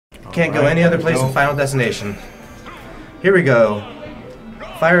Can't go any other place than Final Destination. Here we go.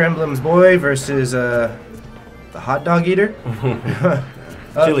 Fire Emblem's boy versus the hot dog eater.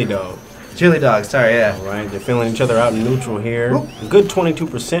 Chili dog. Chili dog, sorry, yeah. All right, they're feeling each other out in neutral here. Oop. A good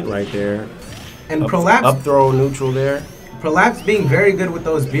 22% right there. And Prolapse. Up throw neutral there. Prolapse being very good with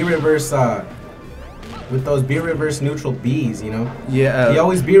those B reverse neutral Bs, you know? Yeah. He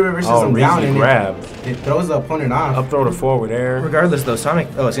always B reverses them down and grab. It throws the opponent off. Up throw to forward air. Regardless though, Sonic,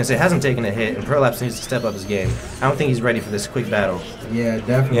 I was going to say, hasn't taken a hit, and Prolapse needs to step up his game. I don't think he's ready for this quick battle. Yeah,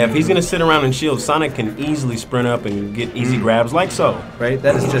 definitely. Yeah, if he's going to sit around and shield, Sonic can easily sprint up and get easy grabs like so. Right?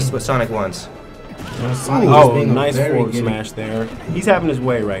 That is just what Sonic wants. Sonic nice forward smash there. He's having his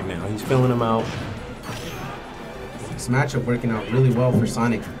way right now. He's filling him out. This matchup working out really well for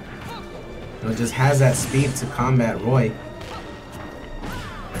Sonic. You know, just has that speed to combat Roy.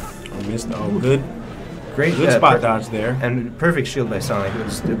 Oh, missed. Oh, good. Great good spot dodge there. And perfect shield by Sonic.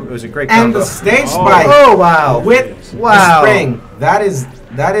 It was a great combo. And the stage spike. Oh, wow. With the spring.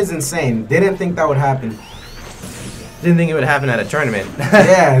 That is insane. Didn't think that would happen. Didn't think it would happen at a tournament.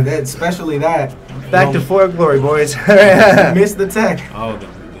 Yeah, especially that. Back to Forward Glory, boys. Missed the tech. Oh, the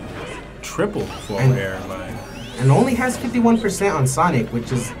triple forward air. And only has 51% on Sonic,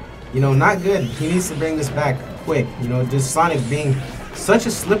 which is, you know, not good. He needs to bring this back quick. You know, just Sonic being such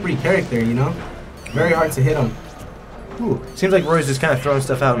a slippery character, you know? Very hard to hit him. Ooh. Seems like Roy's just kind of throwing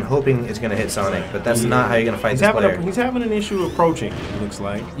stuff out and hoping it's going to hit Sonic, but that's not how you're going to fight this player. He's having an issue approaching, it looks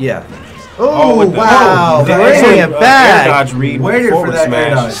like. Yeah. Oh, wow. Bringing it back. Air dodge read waited for that smash.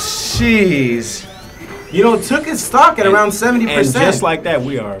 air dodge. Jeez. You know, took his stock at around 70%. And just like that,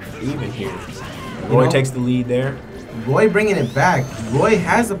 we are even here. Roy takes the lead there. Roy bringing it back. Roy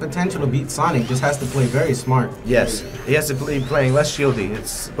has the potential to beat Sonic, just has to play very smart. Yes, he has to be playing less shieldy.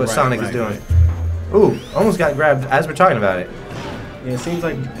 It's what Sonic is doing. Ooh, almost got grabbed as we're talking about it. Yeah, it seems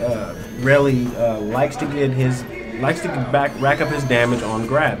like Relly likes to rack up his damage on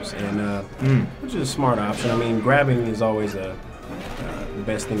grabs, and which is a smart option. I mean, grabbing is always the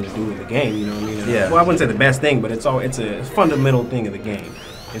best thing to do in the game. You know what I mean? Yeah. Well, I wouldn't say the best thing, but it's a fundamental thing of the game.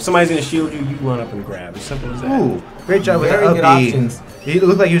 If somebody's gonna shield you, you run up and grab. As simple as that. Ooh, great job with the up B. He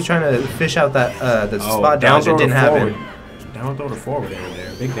looked like he was trying to fish out that the spot dodge. It didn't happen. Down throw to forward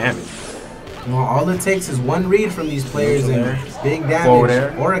there. Big damage. Well, all it takes is one read from these players and big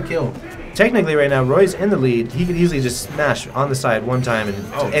damage or a kill. Technically, right now, Roy's in the lead. He could easily just smash on the side one time and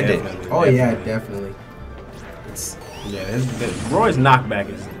end it. Oh, yeah, definitely. Roy's knockback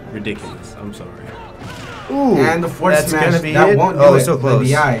is ridiculous. I'm sorry. Ooh, and the force smash, that won't do it. So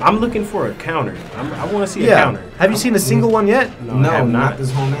close. I'm looking for a counter. I want to see a counter. Have you seen a single one yet? No, not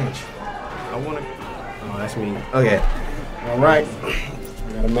this whole match. I want to. Oh, that's me. Okay. All right.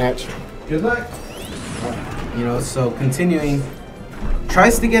 We got a match. Good luck. You know, so continuing.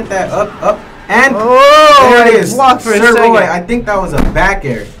 Tries to get that up, and there it is. Blocked for a second. Roy, I think that was a back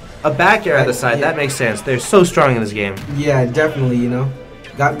air. A back air at the side. That makes sense. They're so strong in this game. Yeah, definitely. You know.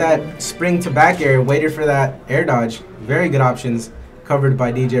 Got that spring to back air, waited for that air dodge. Very good options covered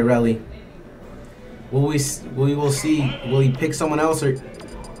by DJ Relly. We will see. Will he pick someone else or?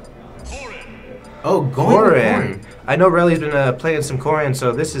 Oh, Corrin. I know Relly's been playing some Corrin,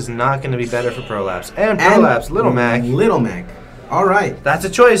 so this is not going to be better for Prolapse. And Prolapse, Little Mac. Little Mac. All right. That's a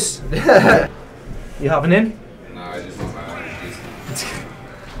choice. You hopping in? No, I just want my juice.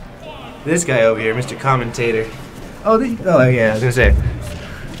 This guy over here, Mr. Commentator. Oh yeah, I was going to say.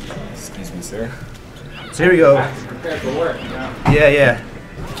 Excuse me, sir. So here we go. Prepare for work, you know? Yeah.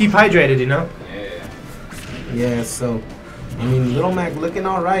 Keep hydrated, you know? Yeah, so, I mean, Little Mac looking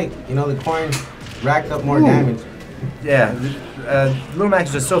all right. You know, the Corrin racked up more damage. Yeah, Little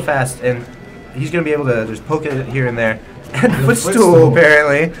Mac's just so fast, and he's going to be able to just poke it here and there. And footstool,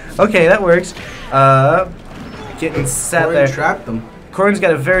 apparently. Okay, that works. Getting sat Corrin there. Trapped him. Corrin's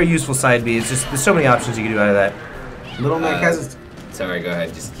got a very useful side B. It's just, there's so many options you can do out of that. Little Mac has... Sorry, go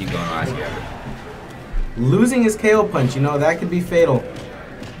ahead. Just keep going. I'll ask you. Losing his KO punch, you know, that could be fatal.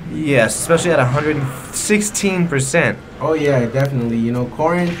 Yes, especially at 116%. Oh, yeah, definitely. You know,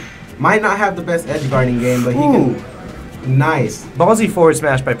 Corrin might not have the best edge guarding game, but he can... Nice. Ballsy forward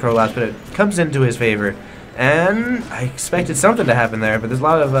smash by Prolapse, but it comes into his favor. And I expected something to happen there, but there's a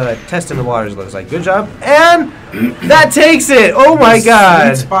lot of testing the waters, it looks like. Good job. And that takes it! Oh my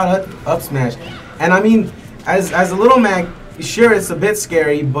god! Sweet spot up smash. And I mean, as a Little Mac, sure, it's a bit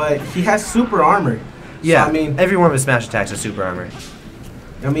scary, but he has super armor. Yeah, so, I mean, every one of his smash attacks has super armor.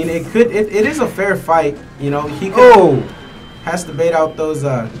 I mean, it is a fair fight. You know, he could, has to bait out those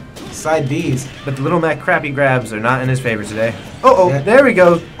side Bs. But the Little Mac crappy grabs are not in his favor today. There we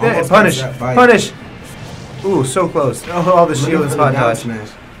go. Punish. Ooh, so close. Oh, all the shield and spot dodge. Smash.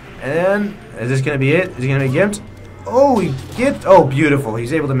 And is this going to be it? Is he going to be gimped? Oh, he gimped. Oh, beautiful.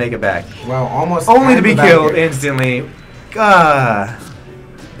 He's able to make it back. Wow, almost. Only to had be the back killed air. instantly. Gah.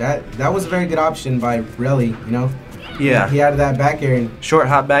 That was a very good option by Relly, you know? Yeah. He added that back air and Short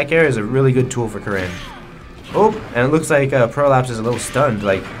hop back air is a really good tool for Corrin. Oh, and it looks like Prolapse is a little stunned.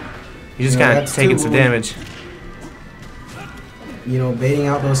 Like, he's just You know, kind of that's taking too- some damage. you know, baiting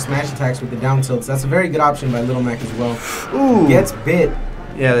out those smash attacks with the down tilts. That's a very good option by Little Mac as well. Ooh. Gets bit.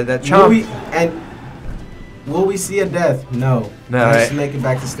 Yeah, that Will chomp. will we see a death? No. No, Nice right. to make it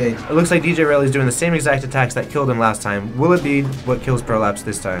back to stage. It looks like DJ Relly's doing the same exact attacks that killed him last time. Will it be what kills Prolapse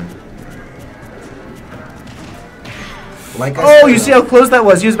this time? Like I Oh, said, you see how close that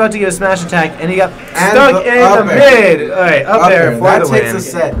was? He was about to get a smash attack, and he got And stuck the in up the air. mid. All right, up up there there. for That the takes win. a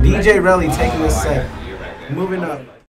set. DJ Relly taking this set. Moving up.